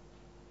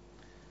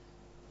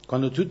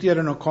 Quando tutti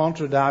erano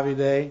contro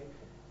Davide,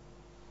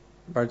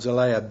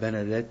 Barzillai ha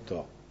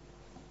benedetto.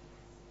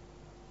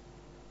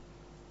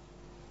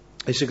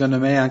 E secondo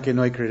me anche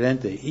noi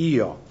credenti,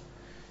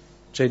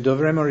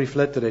 dovremmo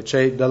riflettere,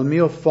 dal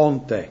mio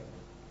fonte,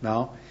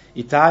 no?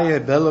 Italia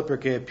è bello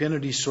perché è pieno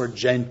di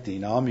sorgenti,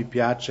 no? Mi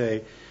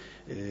piace,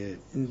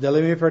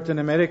 dalle mie parti in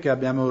America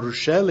abbiamo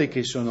ruscelli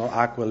che sono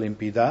acqua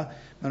limpida,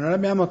 ma non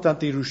abbiamo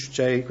tanti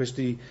ruscelli,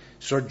 questi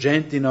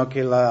sorgenti, no?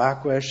 Che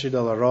l'acqua esce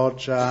dalla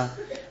roccia.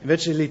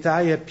 Invece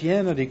l'Italia è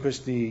piena di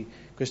questi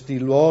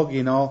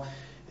luoghi, no?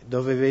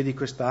 Dove vedi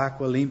questa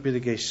acqua limpida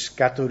che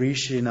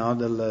scaturisce, no?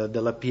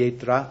 dalla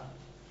pietra.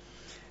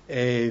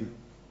 E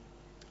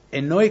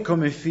noi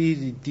come figli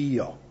di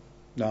Dio,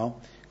 no?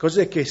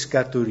 Cos'è che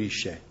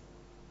scaturisce?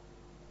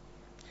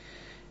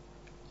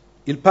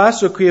 Il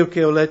passo qui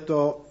che ho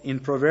letto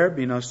in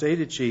Proverbi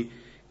 16,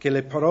 che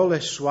le parole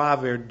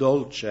suave e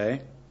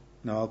dolce,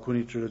 no,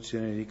 alcune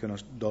traduzioni dicono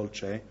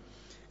dolce,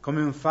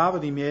 come un favo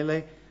di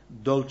miele,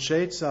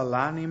 dolcezza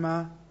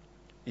all'anima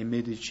e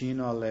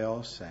medicina alle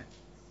ossa.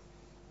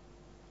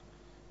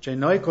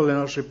 Noi con le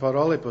nostre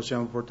parole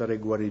possiamo portare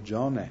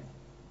guarigione,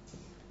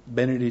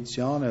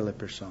 benedizione alle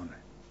persone.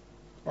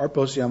 O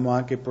possiamo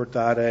anche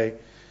portare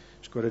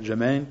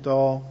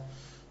scoraggiamento,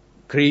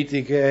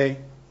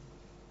 critiche,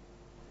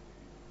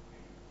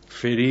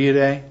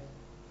 ferire.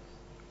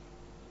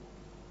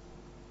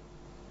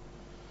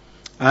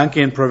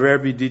 Anche in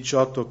Proverbi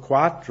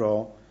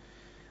 18:4,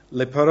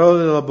 le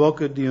parole della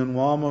bocca di un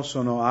uomo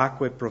sono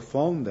acque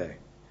profonde.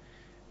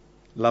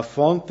 La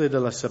fonte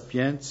della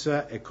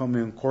sapienza è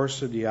come un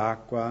corso di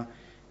acqua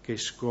che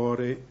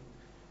scorre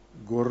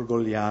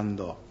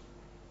gorgogliando.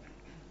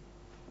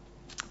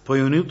 Poi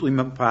un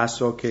ultimo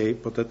passo che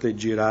potete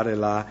girare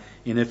là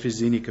in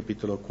Efesini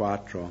capitolo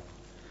 4.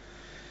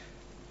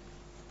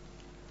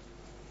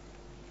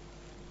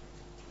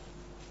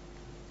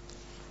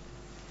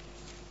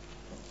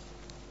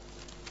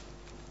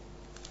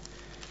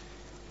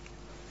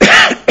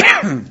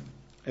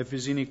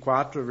 Efesini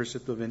 4,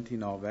 versetto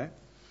 29,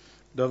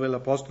 dove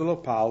l'Apostolo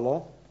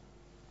Paolo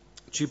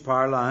ci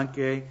parla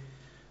anche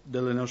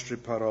delle nostre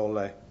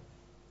parole.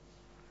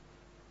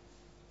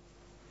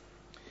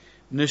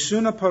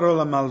 Nessuna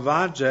parola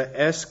malvagia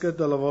esca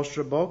dalla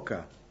vostra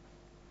bocca.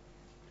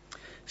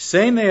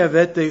 Se ne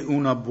avete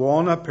una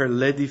buona per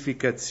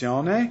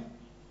l'edificazione,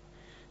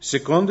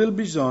 secondo il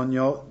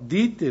bisogno,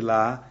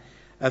 ditela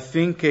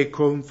affinché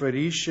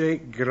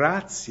conferisce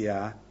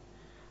grazia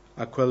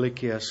a quelli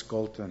che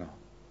ascoltano.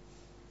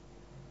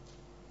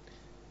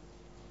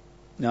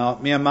 No,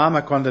 mia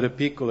mamma quando ero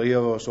piccolo, io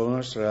avevo solo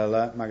una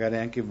sorella, magari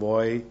anche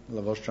voi,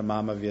 la vostra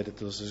mamma vi ha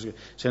detto lo stesso.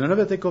 Se non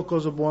avete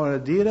qualcosa buono da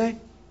dire,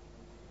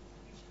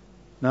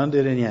 non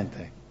dire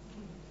niente.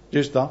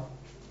 Giusto?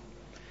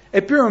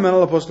 E più o meno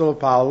l'Apostolo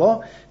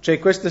Paolo,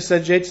 questa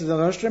saggezza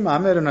della nostra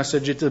mamma era una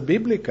saggezza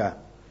biblica.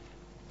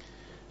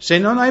 Se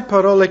non hai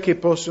parole che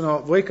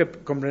possono, voi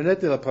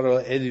comprendete la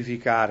parola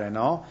edificare,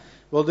 no?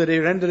 Vuol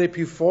dire rendere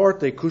più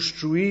forte,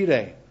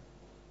 costruire.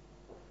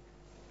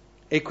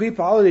 E qui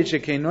Paolo dice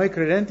che noi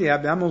credenti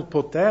abbiamo il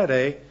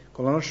potere,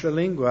 con la nostra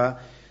lingua,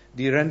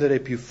 di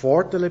rendere più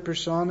forte le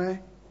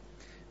persone,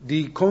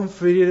 di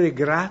conferire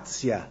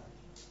grazia.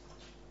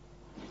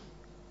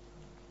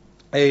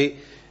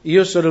 E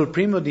io sono il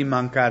primo di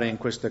mancare in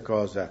questa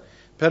cosa,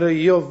 però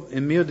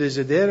il mio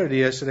desiderio è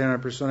di essere una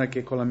persona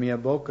che con la mia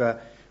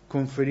bocca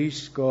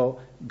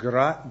conferisco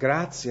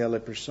grazie alle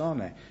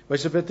persone. Voi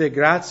sapete,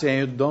 grazia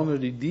è un dono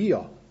di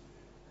Dio.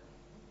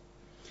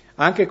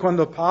 Anche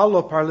quando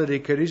Paolo parla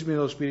dei carismi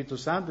dello Spirito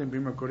Santo in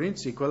 1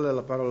 Corinzi, quella è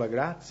la parola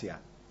grazia.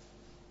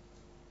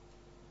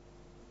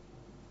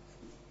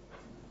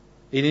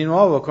 E di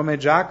nuovo, come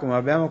Giacomo,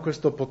 abbiamo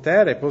questo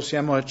potere,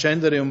 possiamo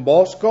accendere un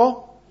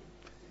bosco,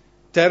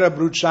 terra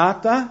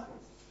bruciata,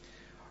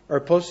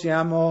 o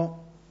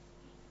possiamo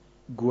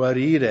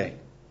guarire,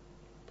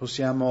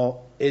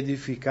 possiamo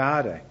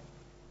edificare.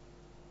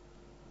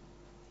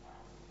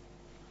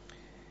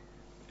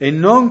 E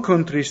non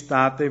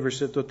contristate,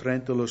 versetto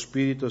 30, lo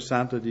Spirito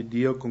Santo di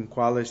Dio con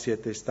quale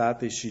siete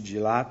stati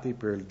sigillati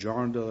per il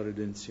giorno della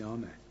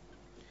redenzione.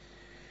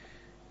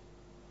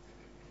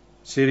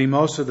 Si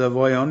rimossa da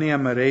voi ogni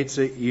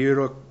amarezza,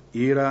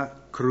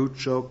 ira,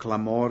 cruccio,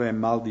 clamore e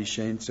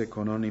maldicenza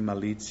con ogni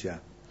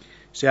malizia.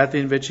 Siate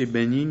invece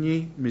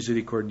benigni,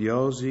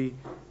 misericordiosi,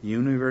 gli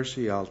uni verso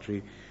gli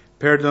altri,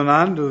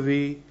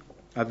 perdonandovi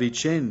a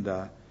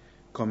vicenda,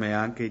 come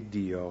anche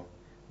Dio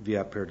vi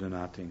ha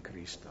perdonato in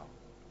Cristo.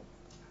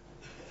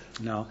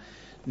 No,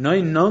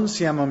 noi non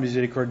siamo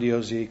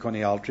misericordiosi con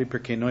gli altri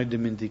perché noi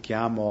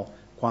dimentichiamo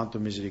quanto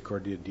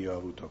misericordia Dio ha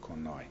avuto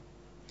con noi.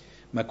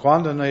 Ma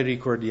quando noi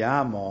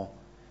ricordiamo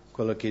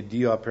quello che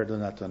Dio ha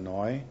perdonato a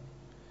noi,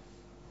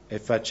 è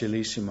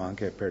facilissimo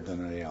anche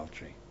perdonare gli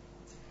altri.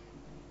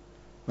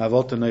 Ma a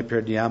volte noi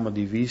perdiamo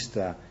di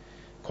vista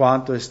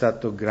quanto è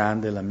stato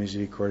grande la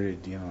misericordia di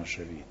Dio nella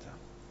nostra vita.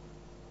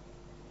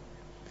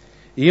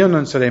 Io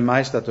non sarei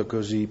mai stato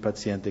così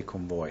paziente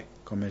con voi,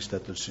 come è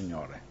stato il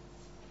Signore.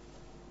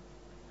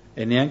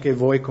 E neanche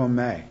voi con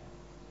me.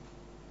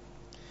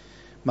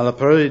 Ma la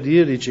parola di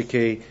Dio dice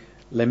che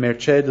le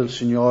mercé del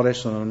Signore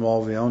sono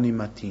nuove ogni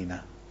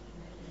mattina.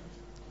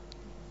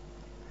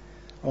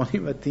 Ogni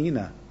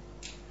mattina.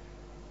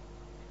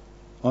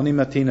 Ogni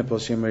mattina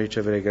possiamo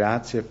ricevere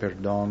grazia e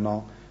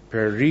perdono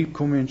per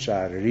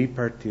ricominciare,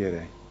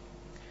 ripartire.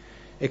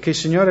 E che il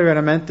Signore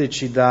veramente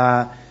ci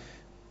dà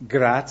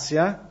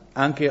grazia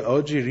anche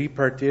oggi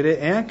ripartire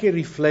e anche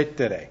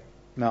riflettere,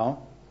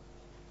 no?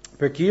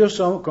 Perché io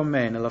sono con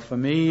me, nella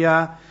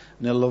famiglia,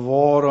 nel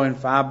lavoro, in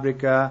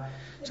fabbrica,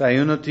 sai,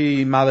 uno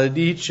ti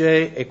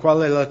maledice e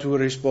qual è la tua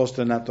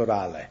risposta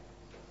naturale?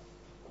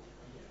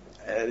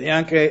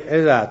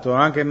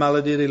 Anche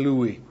maledire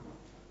lui,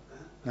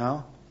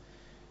 no?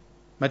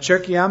 Ma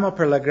cerchiamo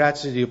per la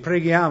grazia di Dio,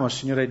 preghiamo,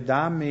 Signore,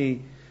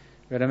 dammi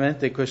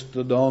veramente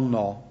questo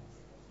dono.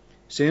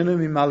 Se uno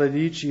mi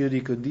maledice, io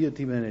dico, Dio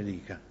ti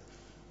benedica.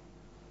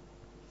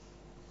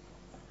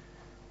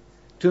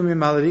 Tu mi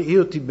maledici,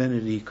 io ti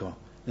benedico,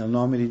 nel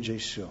nome di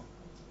Gesù.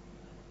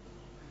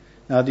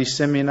 No, di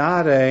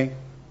seminare,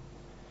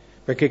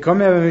 perché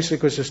come abbiamo visto in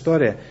questa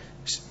storia,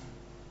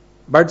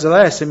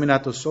 Barzillai ha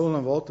seminato solo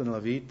una volta nella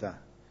vita,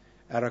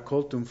 ha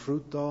raccolto un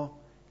frutto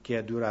che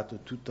ha durato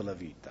tutta la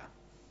vita.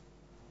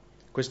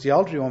 Questi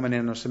altri uomini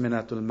hanno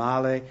seminato il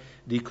male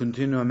di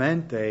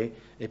continuamente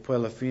e poi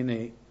alla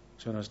fine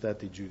sono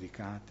stati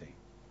giudicati.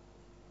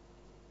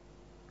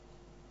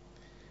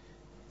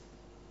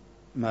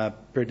 Ma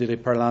per dire,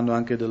 parlando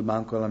anche del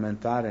banco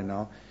alimentare,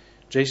 no?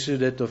 Gesù ha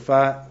detto,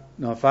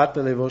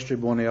 fate le vostre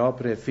buone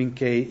opere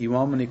affinché gli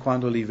uomini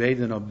quando li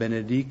vedono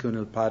benedicano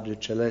il Padre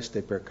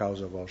Celeste per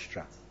causa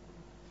vostra.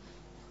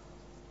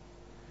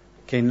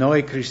 Che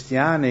noi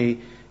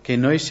cristiani, che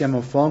noi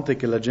siamo fonte,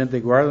 che la gente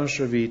guarda la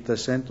nostra vita,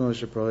 sentono le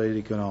nostre parole e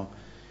dicono,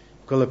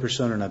 quella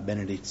persona è una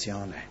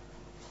benedizione.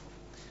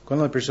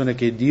 Quella è una persona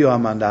che Dio ha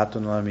mandato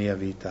nella mia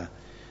vita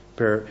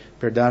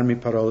per darmi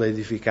parole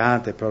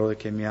edificanti, parole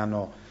che mi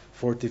hanno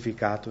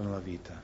fortificato nella vita.